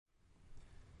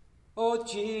Oh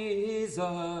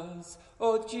Jesus,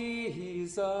 oh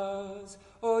Jesus,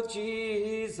 oh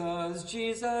Jesus,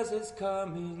 Jesus is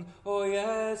coming, oh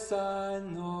yes I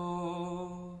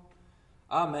know.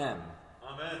 Amen.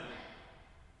 Amen.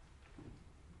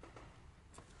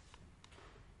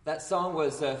 That song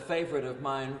was a favorite of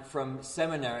mine from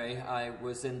seminary. I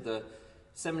was in the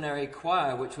seminary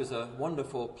choir, which was a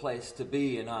wonderful place to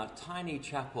be, in our tiny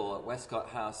chapel at Westcott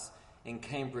House in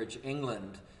Cambridge,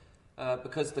 England,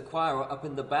 because the choir were up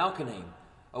in the balcony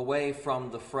away from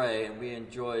the fray, and we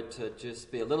enjoyed to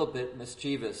just be a little bit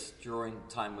mischievous during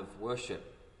time of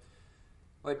worship.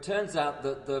 Well, it turns out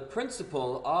that the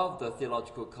principal of the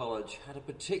theological college had a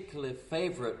particular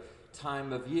favorite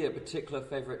time of year, particular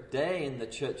favorite day in the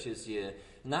church's year,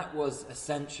 and that was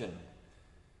Ascension.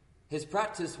 His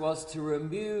practice was to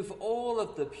remove all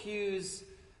of the pews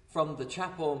from the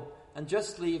chapel and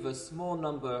just leave a small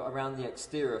number around the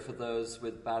exterior for those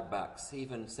with bad backs.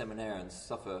 Even seminarians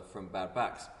suffer from bad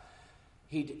backs.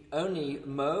 He'd only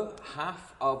mow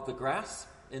half of the grass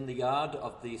in the yard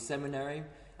of the seminary,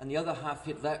 and the other half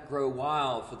he'd let grow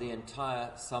wild for the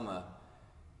entire summer.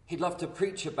 He'd love to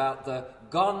preach about the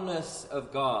goneness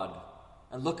of God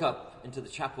and look up into the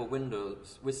chapel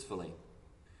windows wistfully.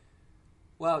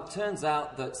 Well, it turns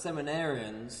out that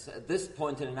seminarians, at this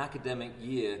point in an academic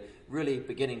year, really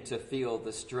beginning to feel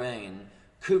the strain,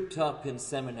 cooped up in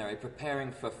seminary,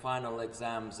 preparing for final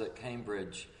exams at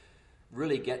Cambridge,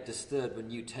 really get disturbed when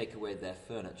you take away their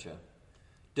furniture.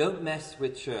 Don't mess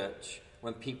with church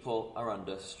when people are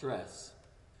under stress.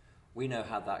 We know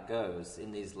how that goes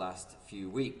in these last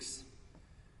few weeks.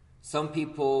 Some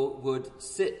people would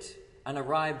sit and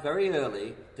arrive very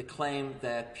early to claim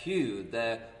their pew,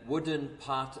 their wooden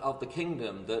part of the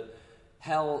kingdom that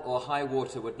hell or high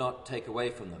water would not take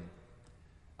away from them.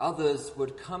 Others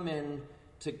would come in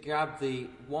to grab the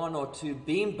 1 or 2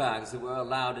 bean bags that were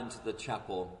allowed into the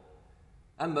chapel.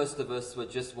 And most of us would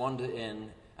just wander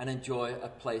in and enjoy a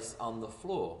place on the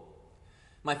floor.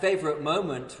 My favorite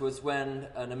moment was when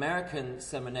an American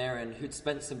seminarian who'd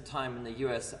spent some time in the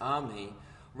US Army,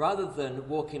 rather than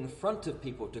walk in front of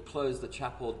people to close the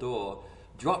chapel door,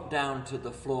 dropped down to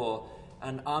the floor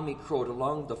and army crawled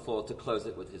along the floor to close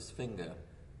it with his finger.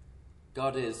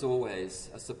 God is always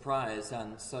a surprise,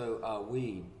 and so are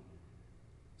we.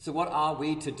 So what are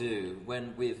we to do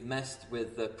when we've messed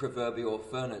with the proverbial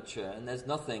furniture? And there's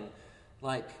nothing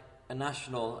like a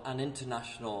national and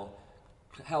international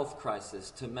health crisis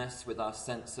to mess with our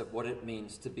sense of what it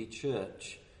means to be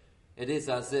church. It is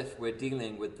as if we're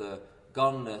dealing with the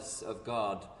goneness of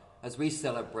God as we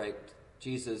celebrate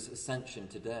Jesus' ascension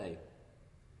today.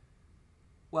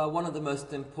 Well, one of the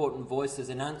most important voices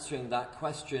in answering that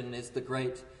question is the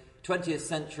great 20th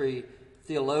century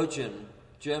theologian,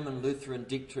 German Lutheran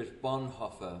Dietrich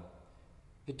Bonhoeffer,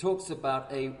 who talks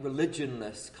about a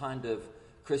religionless kind of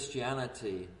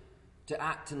Christianity, to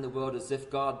act in the world as if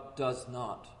God does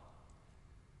not.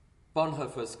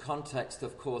 Bonhoeffer's context,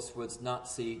 of course, was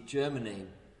Nazi Germany,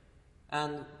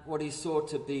 and what he saw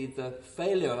to be the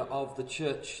failure of the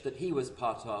church that he was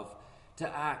part of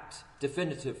to act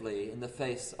definitively in the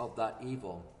face of that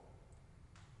evil.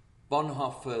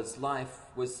 Bonhoeffer's life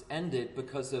was ended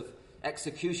because of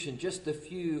execution just a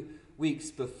few weeks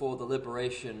before the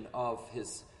liberation of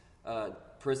his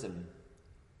prison.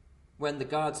 When the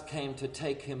guards came to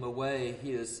take him away,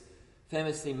 he is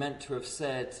famously meant to have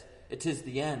said, "It is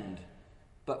the end,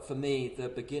 but for me, the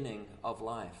beginning of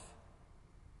life."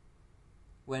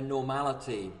 When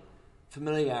normality,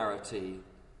 familiarity,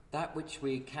 that which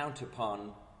we count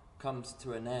upon, comes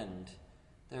to an end,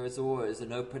 there is always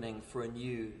an opening for a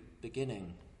new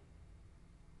beginning.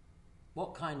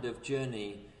 What kind of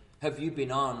journey have you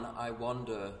been on, I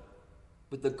wonder,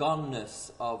 with the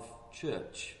goneness of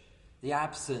church? The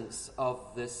absence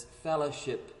of this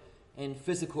fellowship in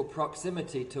physical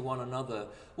proximity to one another.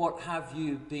 What have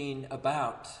you been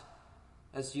about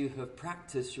as you have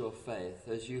practiced your faith,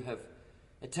 as you have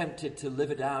attempted to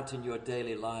live it out in your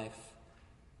daily life,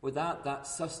 without that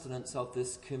sustenance of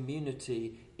this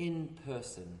community in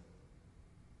person?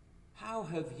 How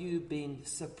have you been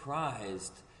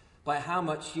surprised by how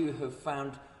much you have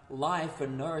found life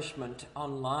and nourishment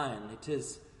online? It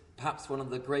is perhaps one of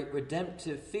the great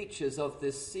redemptive features of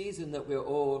this season that we're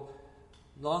all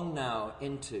long now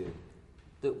into,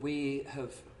 that we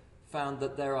have found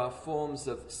that there are forms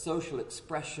of social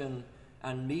expression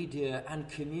and media and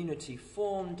community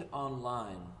formed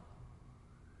online.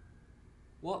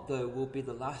 What, though, will be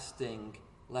the lasting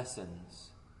lessons?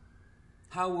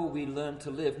 How will we learn to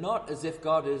live, not as if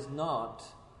God is not,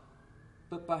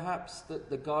 but perhaps that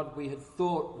the God we had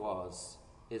thought was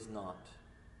is not?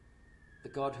 The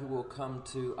God who will come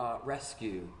to our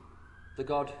rescue the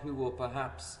God who will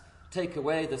perhaps take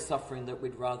away the suffering that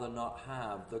we'd rather not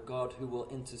have, the God who will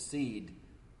intercede.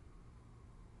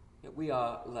 Yet we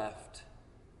are left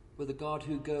with a God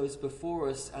who goes before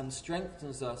us and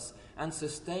strengthens us and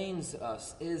sustains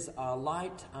us, is our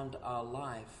light and our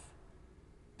life,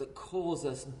 that calls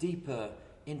us deeper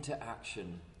into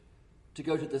action, to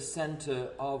go to the center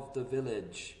of the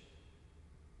village,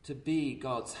 to be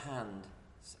God's hands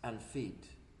and feet.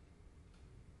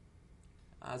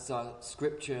 As our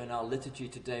scripture and our liturgy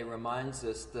today reminds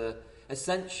us, the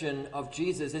ascension of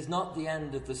Jesus is not the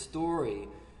end of the story.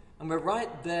 And we're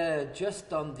right there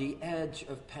just on the edge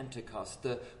of Pentecost,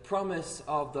 the promise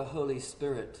of the Holy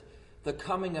Spirit, the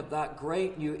coming of that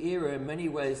great new era, in many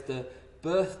ways the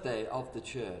birthday of the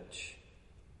church.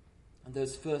 And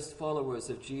those first followers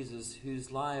of Jesus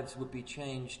whose lives would be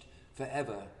changed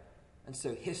forever, and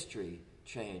so history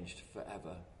changed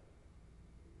forever.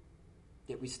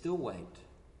 Yet we still wait.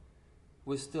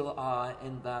 We still are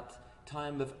in that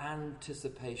time of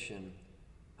anticipation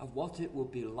of what it will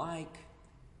be like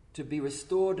to be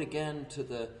restored again to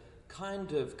the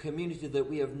kind of community that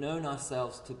we have known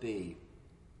ourselves to be.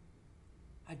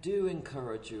 I do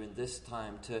encourage you in this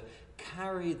time to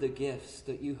carry the gifts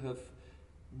that you have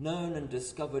known and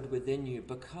discovered within you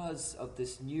because of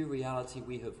this new reality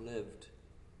we have lived.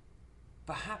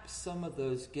 Perhaps some of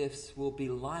those gifts will be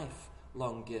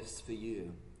lifelong gifts for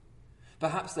you.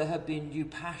 Perhaps there have been new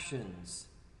passions,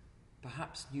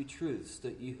 perhaps new truths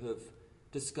that you have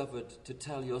discovered to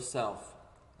tell yourself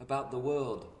about the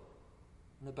world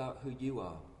and about who you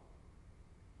are.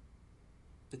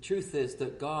 The truth is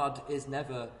that God is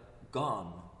never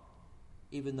gone,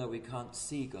 even though we can't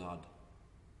see God.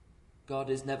 God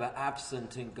is never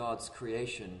absent in God's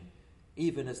creation,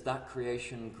 even as that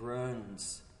creation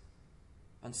groans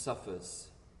and suffers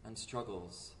and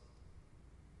struggles.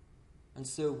 And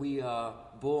so we are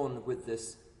born with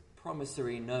this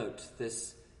promissory note,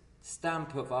 this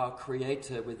stamp of our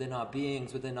Creator within our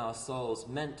beings, within our souls,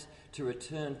 meant to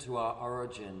return to our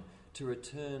origin, to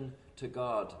return to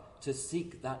God, to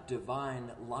seek that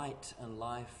divine light and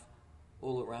life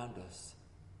all around us.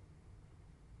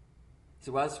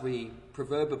 So as we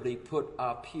proverbially put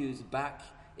our pews back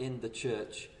in the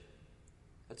church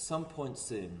at some point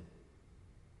soon,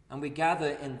 and we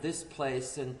gather in this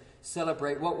place and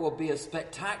celebrate what will be a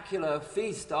spectacular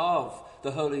feast of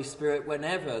the Holy Spirit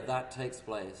whenever that takes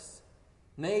place,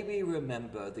 may we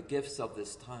remember the gifts of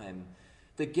this time,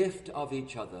 the gift of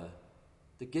each other,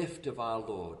 the gift of our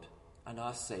Lord and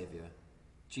our Saviour,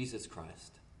 Jesus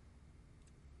Christ.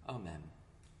 Amen.